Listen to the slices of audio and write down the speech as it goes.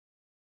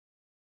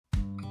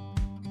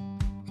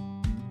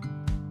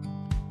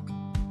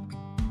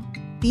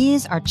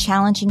These are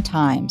challenging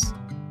times,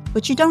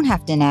 but you don't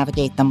have to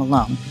navigate them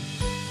alone.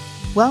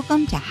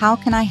 Welcome to How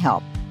Can I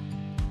Help?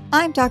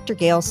 I'm Dr.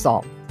 Gail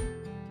Salt.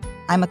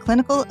 I'm a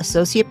clinical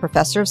associate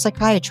professor of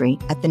psychiatry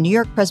at the New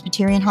York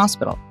Presbyterian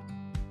Hospital,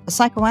 a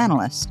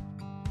psychoanalyst,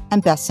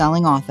 and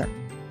best-selling author.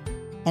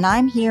 And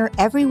I'm here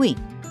every week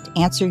to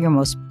answer your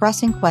most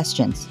pressing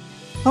questions,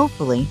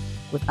 hopefully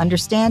with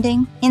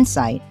understanding,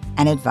 insight,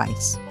 and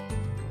advice.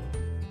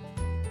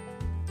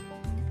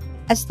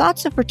 As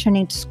thoughts of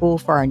returning to school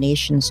for our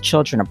nation's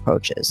children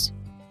approaches,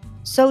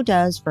 so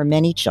does for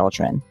many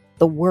children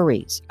the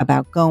worries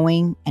about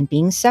going and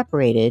being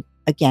separated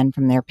again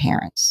from their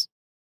parents.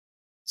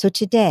 So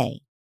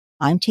today,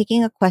 I'm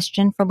taking a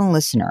question from a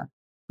listener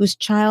whose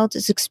child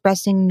is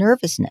expressing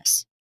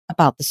nervousness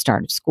about the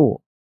start of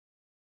school.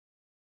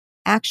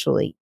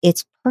 Actually,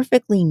 it's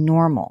perfectly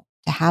normal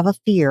to have a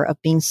fear of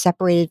being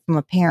separated from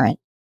a parent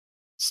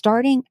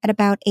starting at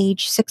about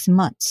age 6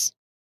 months.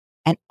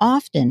 And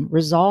often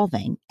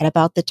resolving at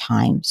about the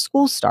time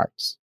school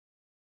starts.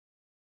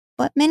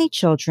 But many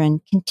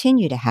children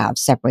continue to have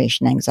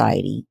separation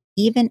anxiety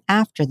even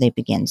after they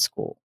begin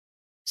school.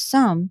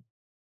 Some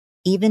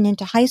even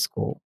into high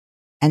school,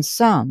 and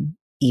some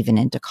even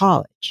into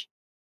college.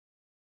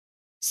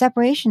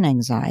 Separation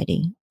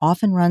anxiety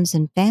often runs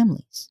in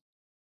families,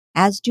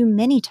 as do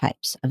many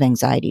types of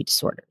anxiety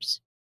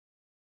disorders.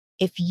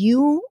 If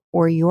you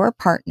or your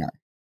partner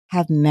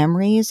have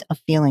memories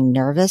of feeling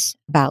nervous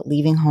about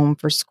leaving home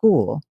for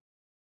school,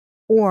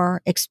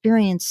 or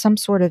experience some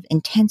sort of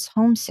intense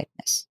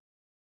homesickness,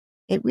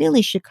 it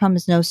really should come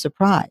as no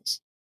surprise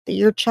that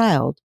your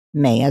child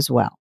may as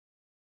well.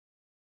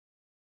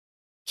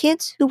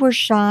 Kids who were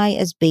shy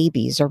as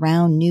babies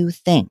around new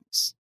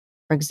things,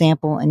 for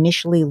example,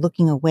 initially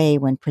looking away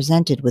when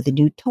presented with a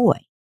new toy,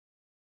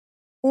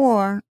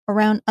 or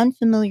around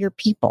unfamiliar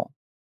people,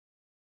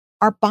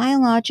 are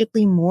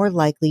biologically more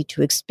likely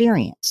to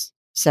experience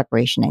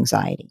separation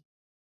anxiety.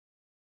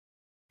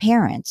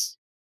 Parents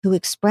who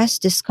express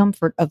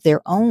discomfort of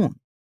their own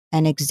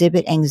and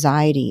exhibit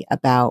anxiety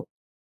about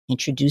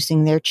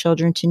introducing their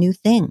children to new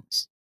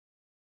things,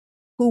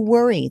 who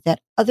worry that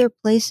other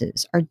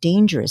places are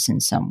dangerous in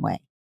some way,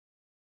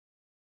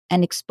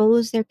 and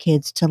expose their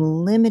kids to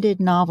limited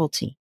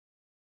novelty,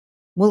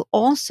 will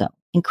also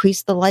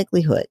increase the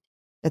likelihood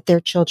that their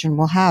children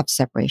will have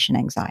separation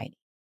anxiety.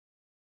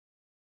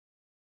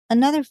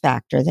 Another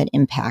factor that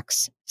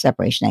impacts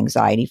separation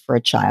anxiety for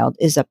a child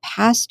is a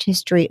past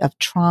history of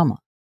trauma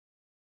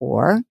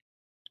or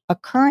a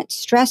current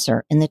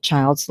stressor in the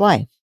child's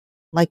life,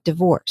 like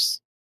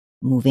divorce,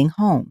 moving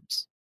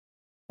homes,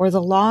 or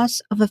the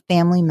loss of a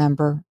family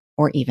member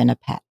or even a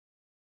pet.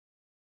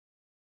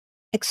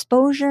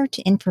 Exposure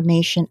to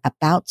information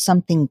about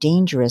something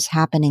dangerous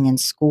happening in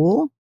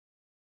school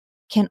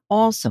can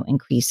also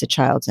increase a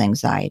child's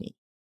anxiety.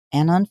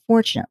 And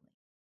unfortunately,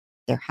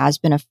 there has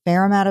been a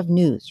fair amount of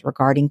news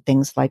regarding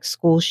things like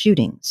school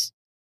shootings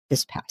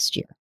this past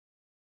year.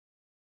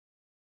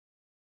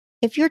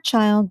 If your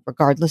child,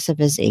 regardless of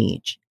his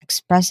age,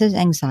 expresses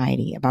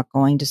anxiety about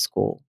going to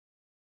school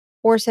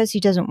or says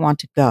he doesn't want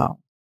to go,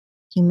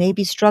 he may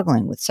be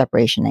struggling with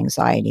separation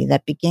anxiety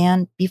that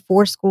began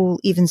before school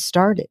even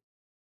started.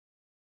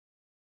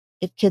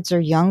 If kids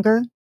are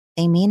younger,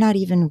 they may not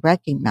even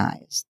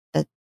recognize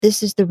that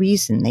this is the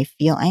reason they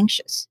feel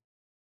anxious.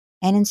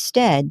 And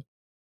instead,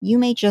 you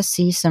may just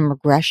see some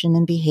regression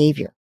in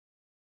behavior,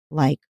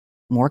 like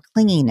more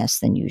clinginess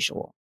than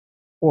usual,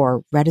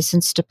 or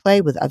reticence to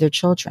play with other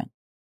children,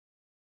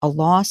 a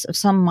loss of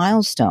some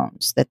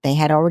milestones that they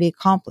had already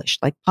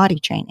accomplished, like potty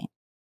training,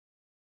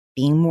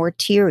 being more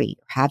teary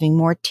or having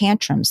more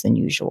tantrums than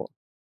usual,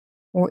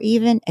 or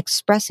even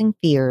expressing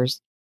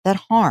fears that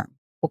harm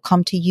will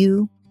come to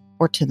you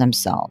or to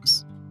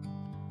themselves.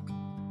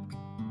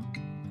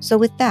 So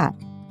with that,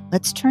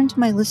 let's turn to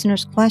my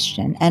listener's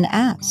question and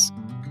ask,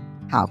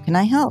 how can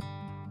I help?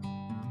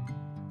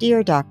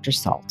 Dear Dr.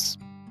 Saltz,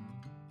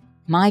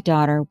 my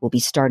daughter will be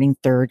starting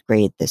 3rd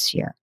grade this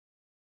year.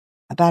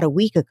 About a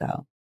week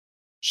ago,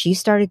 she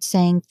started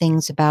saying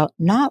things about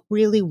not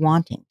really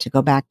wanting to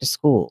go back to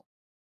school,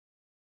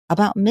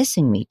 about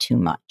missing me too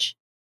much,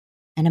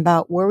 and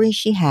about worry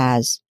she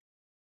has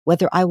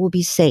whether I will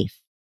be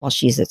safe while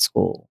she's at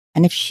school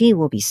and if she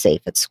will be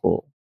safe at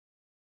school.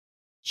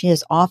 She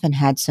has often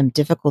had some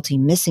difficulty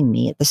missing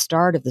me at the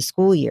start of the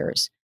school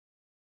years,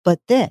 but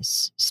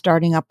this,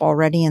 starting up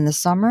already in the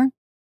summer,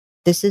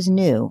 this is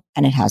new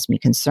and it has me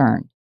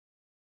concerned.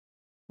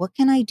 What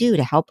can I do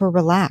to help her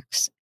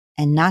relax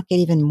and not get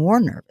even more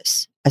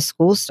nervous as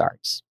school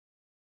starts?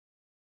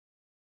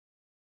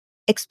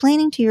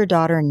 Explaining to your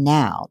daughter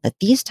now that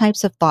these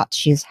types of thoughts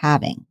she is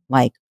having,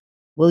 like,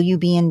 will you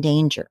be in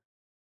danger?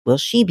 Will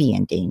she be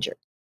in danger?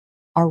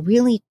 Are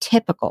really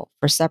typical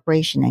for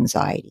separation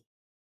anxiety,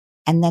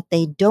 and that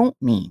they don't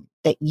mean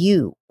that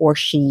you or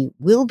she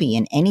will be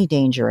in any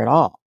danger at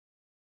all,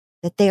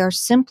 that they are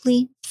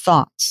simply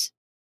thoughts,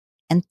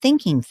 and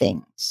thinking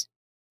things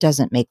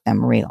doesn't make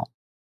them real.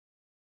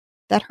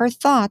 That her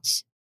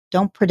thoughts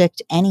don't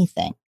predict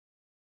anything,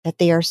 that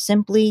they are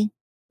simply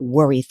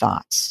worry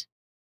thoughts,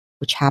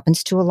 which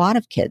happens to a lot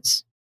of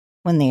kids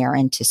when they are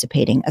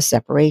anticipating a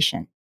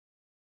separation.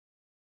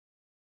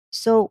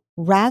 So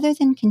rather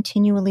than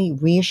continually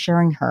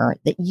reassuring her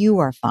that you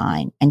are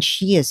fine and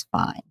she is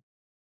fine,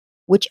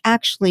 which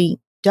actually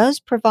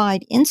does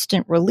provide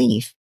instant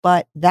relief,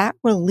 but that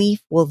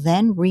relief will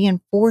then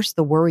reinforce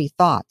the worry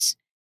thoughts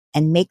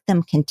and make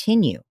them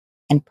continue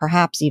and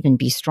perhaps even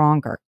be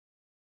stronger.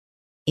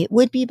 It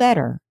would be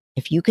better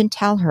if you can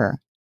tell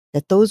her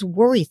that those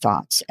worry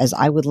thoughts, as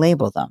I would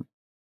label them,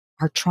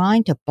 are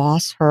trying to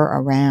boss her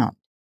around.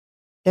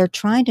 They're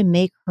trying to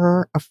make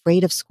her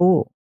afraid of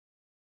school,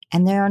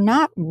 and they are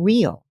not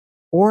real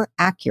or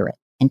accurate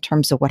in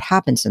terms of what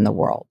happens in the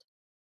world.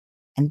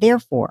 And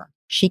therefore,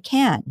 she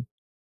can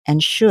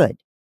and should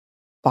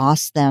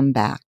boss them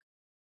back.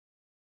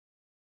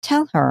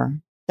 Tell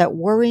her that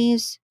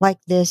worries like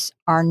this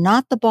are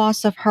not the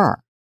boss of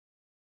her,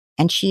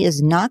 and she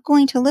is not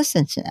going to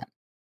listen to them.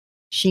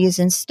 She is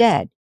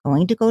instead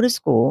going to go to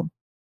school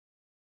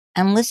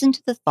and listen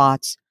to the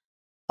thoughts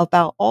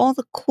about all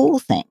the cool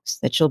things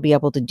that she'll be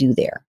able to do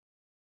there.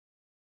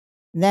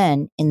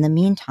 Then, in the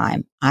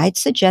meantime, I'd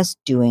suggest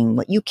doing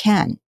what you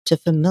can to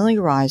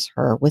familiarize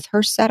her with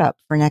her setup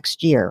for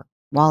next year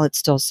while it's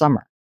still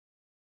summer.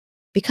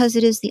 Because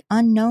it is the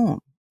unknown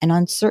and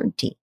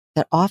uncertainty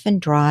that often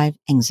drive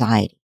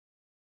anxiety.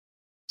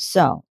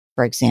 So,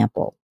 for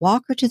example,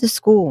 walk her to the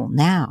school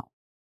now.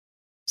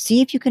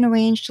 See if you can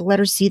arrange to let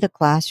her see the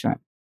classroom.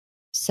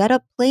 Set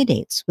up play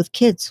dates with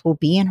kids who'll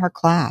be in her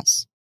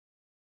class.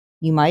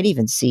 You might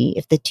even see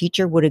if the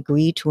teacher would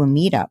agree to a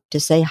meetup to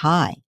say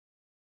hi.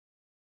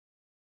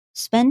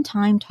 Spend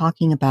time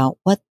talking about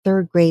what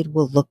third grade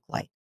will look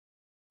like,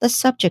 the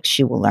subjects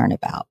she will learn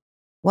about,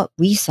 what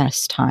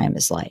recess time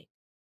is like,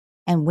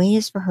 and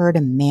ways for her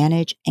to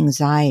manage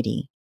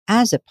anxiety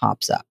as it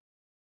pops up.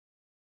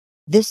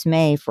 This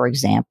may, for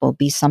example,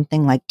 be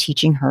something like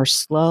teaching her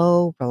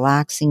slow,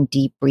 relaxing,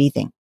 deep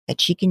breathing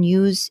that she can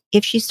use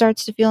if she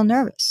starts to feel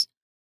nervous,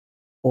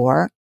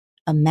 or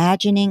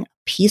imagining a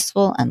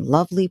peaceful and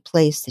lovely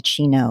place that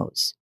she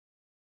knows.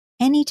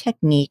 Any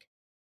technique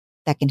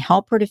that can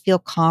help her to feel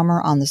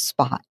calmer on the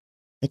spot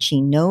that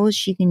she knows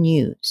she can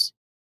use.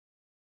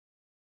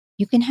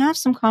 You can have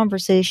some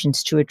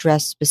conversations to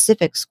address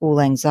specific school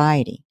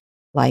anxiety,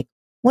 like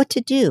what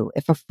to do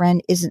if a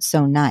friend isn't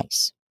so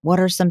nice. What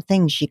are some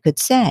things she could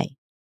say?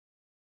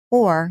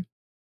 Or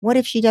what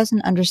if she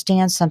doesn't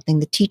understand something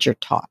the teacher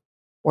taught,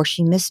 or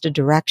she missed a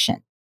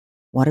direction?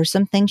 What are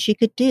some things she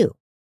could do?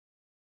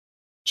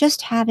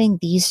 Just having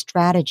these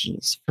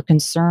strategies for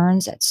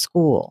concerns at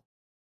school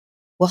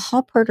will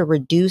help her to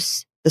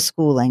reduce the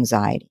school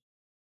anxiety.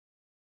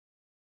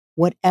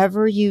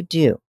 Whatever you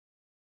do,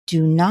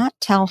 do not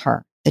tell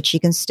her that she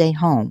can stay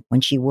home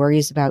when she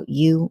worries about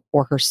you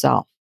or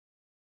herself.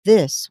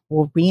 This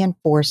will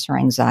reinforce her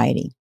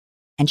anxiety,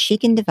 and she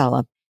can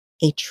develop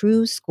a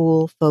true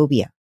school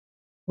phobia,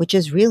 which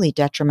is really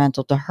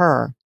detrimental to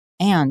her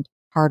and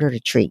harder to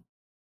treat.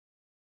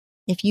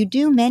 If you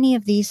do many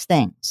of these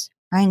things,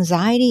 her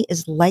anxiety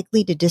is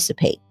likely to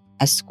dissipate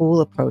as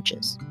school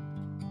approaches.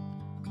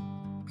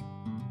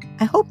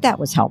 I hope that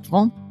was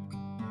helpful.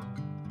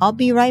 I'll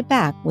be right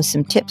back with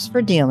some tips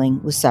for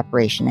dealing with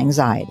separation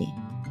anxiety.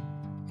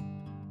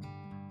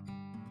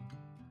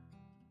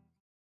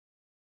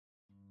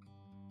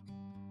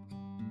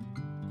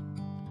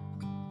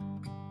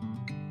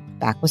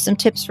 Back with some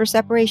tips for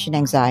separation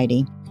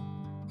anxiety.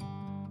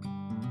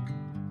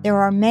 There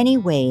are many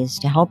ways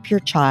to help your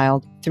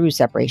child through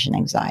separation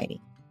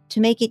anxiety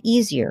to make it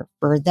easier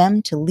for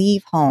them to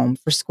leave home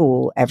for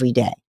school every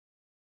day.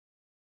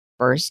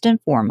 First and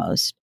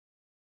foremost,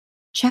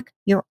 check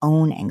your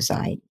own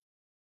anxiety.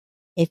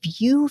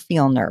 If you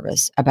feel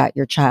nervous about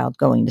your child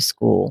going to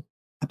school,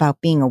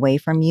 about being away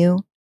from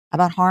you,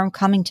 about harm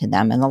coming to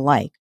them and the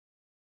like,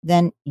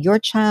 then your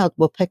child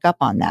will pick up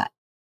on that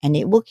and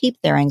it will keep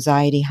their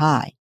anxiety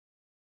high.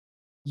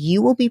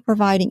 You will be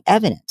providing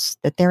evidence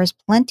that there is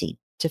plenty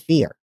to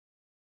fear.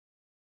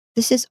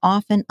 This is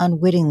often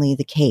unwittingly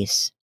the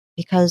case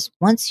because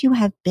once you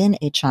have been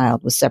a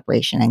child with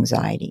separation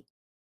anxiety,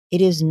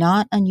 it is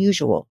not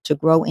unusual to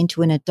grow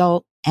into an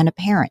adult and a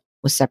parent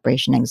with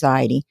separation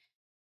anxiety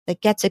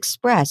that gets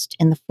expressed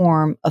in the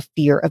form of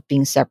fear of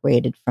being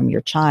separated from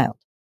your child.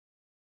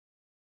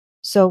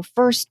 So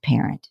first,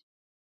 parent,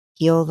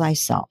 heal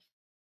thyself.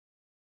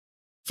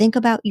 Think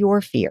about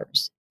your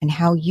fears and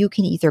how you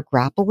can either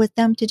grapple with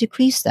them to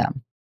decrease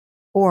them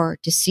or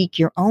to seek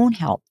your own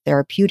help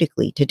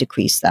therapeutically to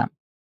decrease them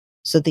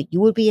so that you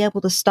will be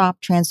able to stop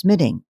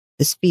transmitting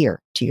this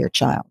fear to your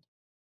child.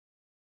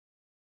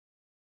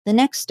 The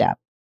next step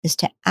is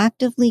to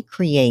actively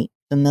create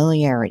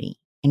familiarity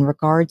in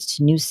regards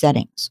to new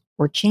settings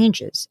or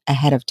changes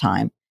ahead of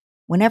time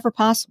whenever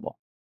possible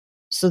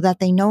so that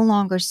they no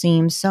longer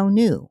seem so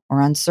new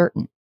or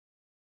uncertain.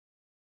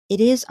 It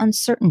is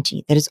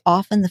uncertainty that is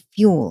often the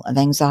fuel of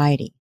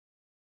anxiety.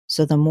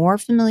 So the more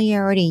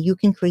familiarity you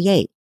can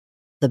create,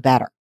 the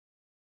better.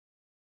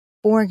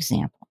 For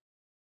example,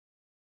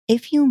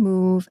 if you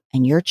move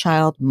and your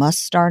child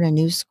must start a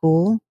new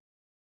school,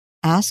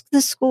 Ask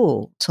the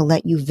school to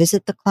let you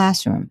visit the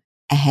classroom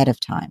ahead of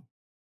time.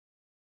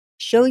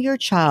 Show your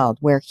child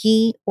where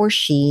he or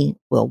she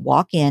will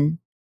walk in,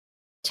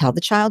 tell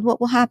the child what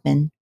will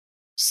happen,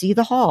 see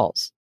the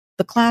halls,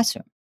 the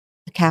classroom,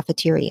 the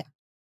cafeteria.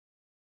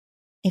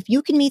 If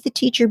you can meet the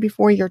teacher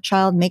before your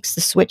child makes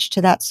the switch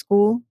to that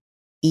school,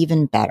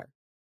 even better.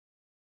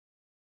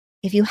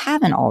 If you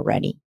haven't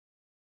already,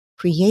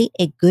 create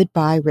a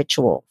goodbye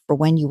ritual for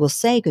when you will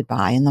say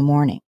goodbye in the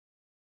morning.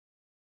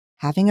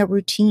 Having a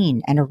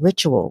routine and a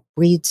ritual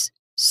breeds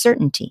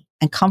certainty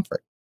and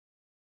comfort.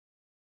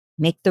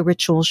 Make the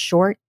ritual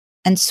short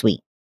and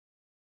sweet.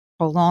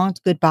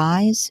 Prolonged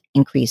goodbyes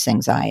increase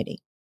anxiety.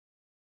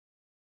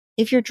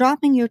 If you're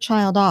dropping your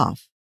child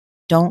off,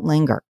 don't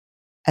linger,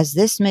 as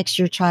this makes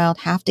your child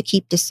have to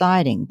keep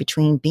deciding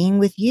between being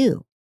with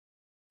you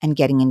and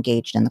getting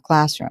engaged in the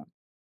classroom,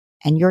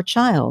 and your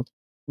child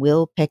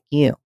will pick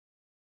you.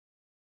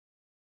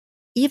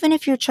 Even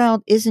if your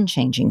child isn't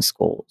changing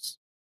schools,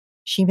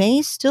 she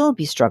may still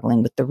be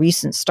struggling with the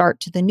recent start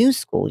to the new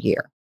school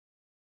year.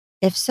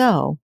 If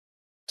so,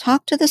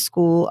 talk to the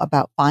school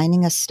about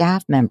finding a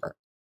staff member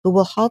who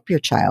will help your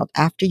child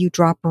after you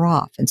drop her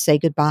off and say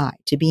goodbye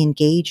to be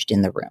engaged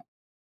in the room.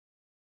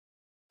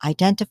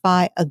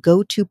 Identify a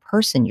go-to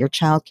person your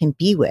child can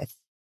be with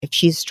if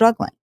she's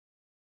struggling,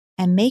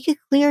 and make it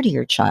clear to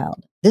your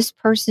child this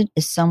person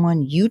is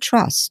someone you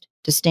trust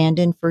to stand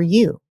in for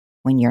you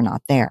when you're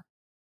not there.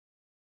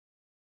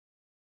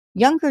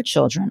 Younger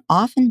children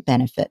often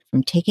benefit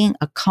from taking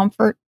a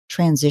comfort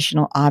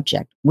transitional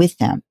object with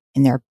them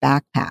in their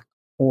backpack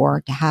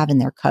or to have in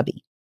their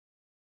cubby.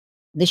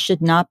 This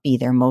should not be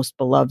their most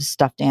beloved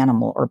stuffed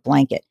animal or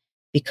blanket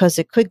because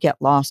it could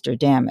get lost or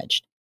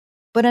damaged,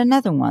 but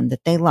another one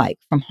that they like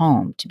from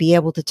home to be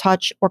able to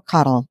touch or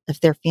cuddle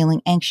if they're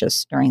feeling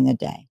anxious during the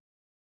day.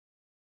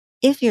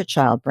 If your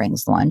child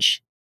brings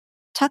lunch,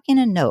 tuck in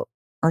a note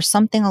or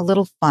something a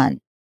little fun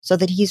so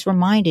that he's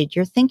reminded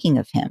you're thinking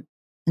of him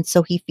and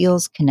so he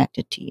feels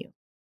connected to you.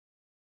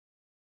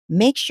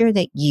 Make sure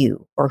that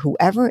you or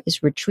whoever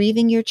is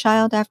retrieving your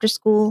child after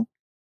school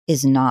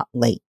is not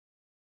late.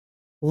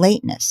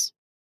 Lateness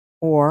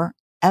or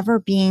ever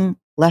being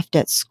left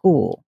at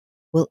school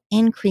will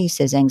increase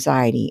his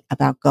anxiety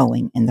about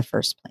going in the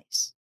first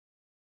place.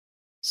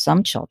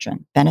 Some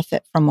children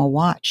benefit from a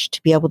watch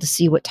to be able to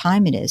see what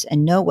time it is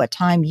and know what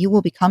time you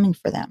will be coming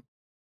for them.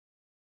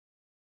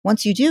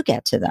 Once you do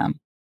get to them,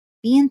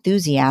 be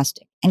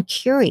enthusiastic and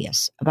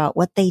curious about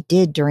what they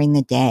did during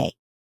the day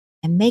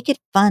and make it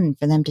fun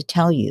for them to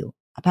tell you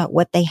about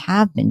what they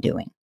have been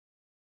doing.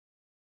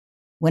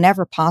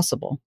 Whenever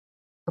possible,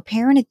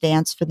 prepare in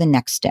advance for the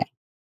next day.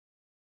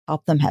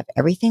 Help them have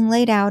everything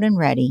laid out and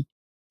ready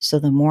so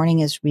the morning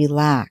is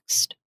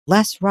relaxed,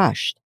 less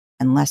rushed,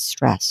 and less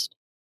stressed.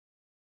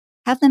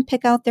 Have them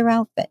pick out their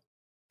outfit,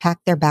 pack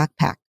their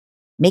backpack,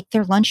 make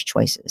their lunch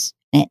choices,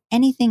 and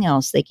anything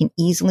else they can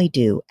easily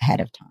do ahead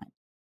of time.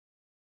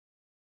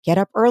 Get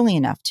up early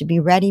enough to be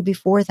ready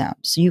before them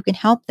so you can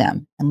help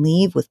them and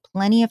leave with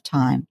plenty of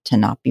time to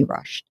not be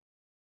rushed.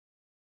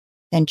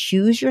 Then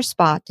choose your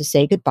spot to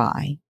say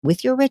goodbye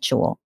with your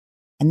ritual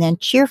and then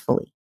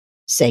cheerfully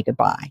say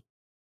goodbye.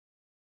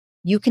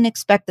 You can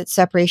expect that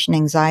separation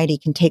anxiety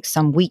can take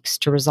some weeks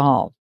to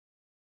resolve.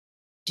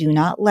 Do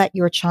not let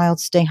your child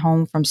stay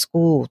home from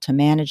school to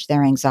manage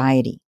their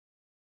anxiety.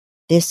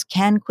 This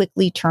can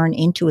quickly turn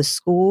into a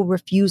school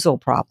refusal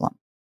problem.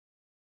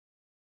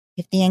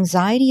 If the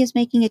anxiety is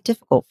making it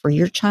difficult for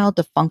your child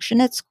to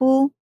function at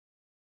school,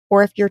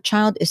 or if your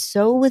child is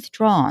so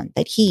withdrawn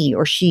that he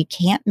or she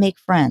can't make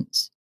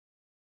friends,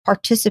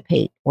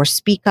 participate, or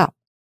speak up,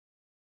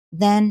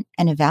 then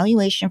an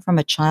evaluation from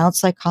a child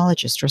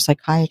psychologist or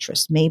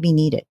psychiatrist may be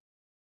needed.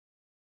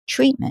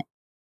 Treatment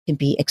can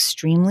be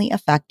extremely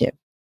effective,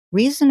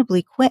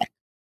 reasonably quick,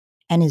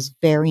 and is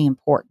very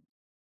important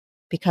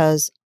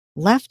because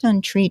left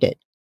untreated,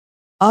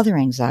 other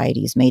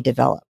anxieties may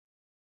develop,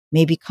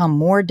 may become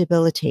more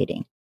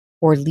debilitating,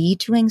 or lead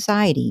to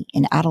anxiety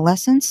in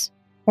adolescence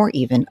or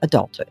even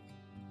adulthood.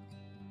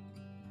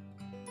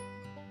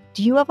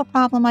 Do you have a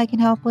problem I can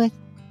help with?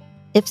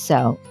 If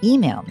so,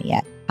 email me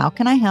at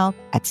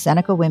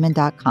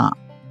howcanihelp@senecawomen.com.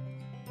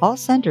 All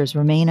senders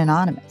remain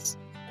anonymous.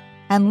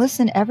 And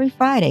listen every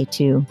Friday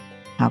to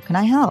How Can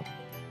I Help?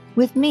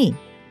 With me,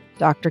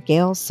 Dr.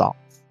 Gail Saltz.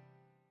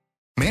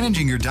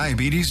 Managing your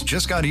diabetes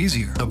just got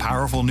easier. The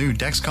powerful new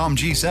Dexcom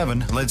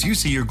G7 lets you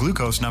see your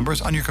glucose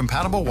numbers on your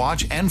compatible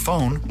watch and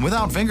phone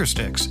without finger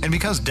sticks. And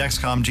because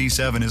Dexcom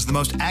G7 is the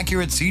most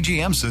accurate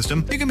CGM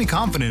system, you can be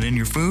confident in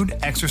your food,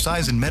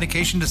 exercise, and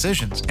medication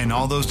decisions. And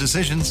all those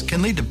decisions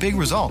can lead to big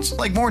results,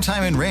 like more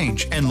time in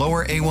range and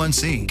lower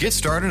A1C. Get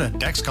started at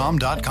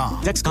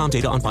Dexcom.com. Dexcom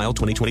data on file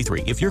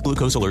 2023. If your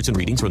glucose alerts and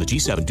readings from the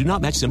G7 do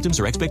not match symptoms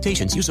or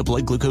expectations, use a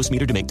blood glucose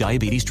meter to make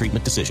diabetes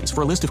treatment decisions.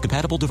 For a list of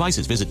compatible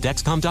devices, visit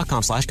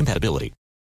Dexcom.com/compatibility.